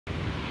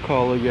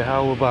Call of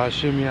Yahweh by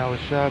Hashem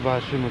Yahushai by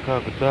Hashem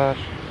Kakadash.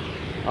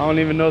 I don't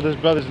even know this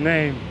brother's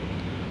name,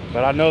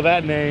 but I know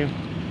that name.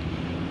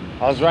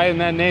 I was writing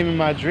that name in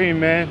my dream,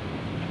 man.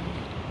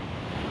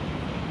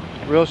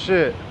 Real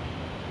shit.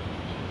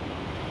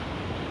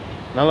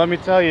 Now let me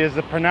tell you, is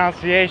the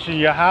pronunciation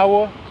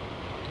Yahweh?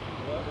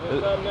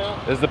 What's up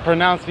now? Is the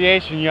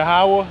pronunciation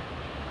Yahweh?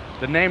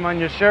 The name on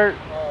your shirt?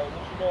 What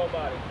you know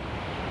about it?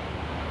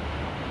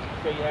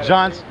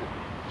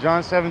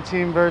 John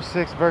 17 verse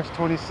 6 verse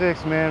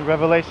 26, man.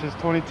 Revelations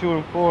 22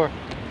 and 4.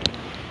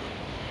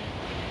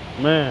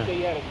 Man. You say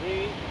you had a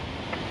dream?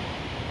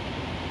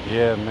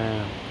 Yeah,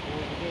 man. What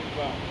was the dream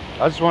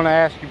about? I just want to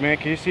ask you, man,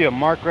 can you see a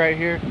mark right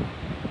here?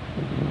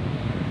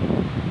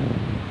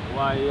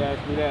 Why you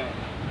ask me that?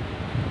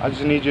 I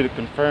just need you to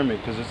confirm it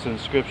because it's in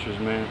scriptures,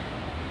 man.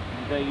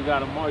 You think you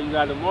got a mark? You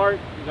got the mark?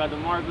 You got the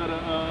mark of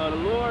the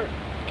Lord?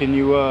 Can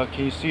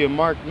you see a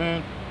mark,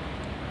 man?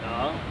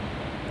 No.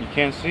 You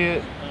can't see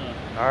it?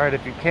 All right,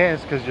 if you can't,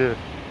 it's because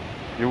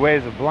your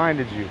ways have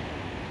blinded you.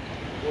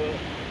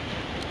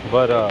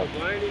 What?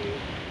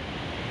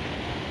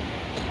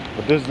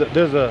 But there's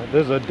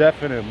a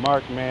definite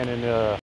mark, man, in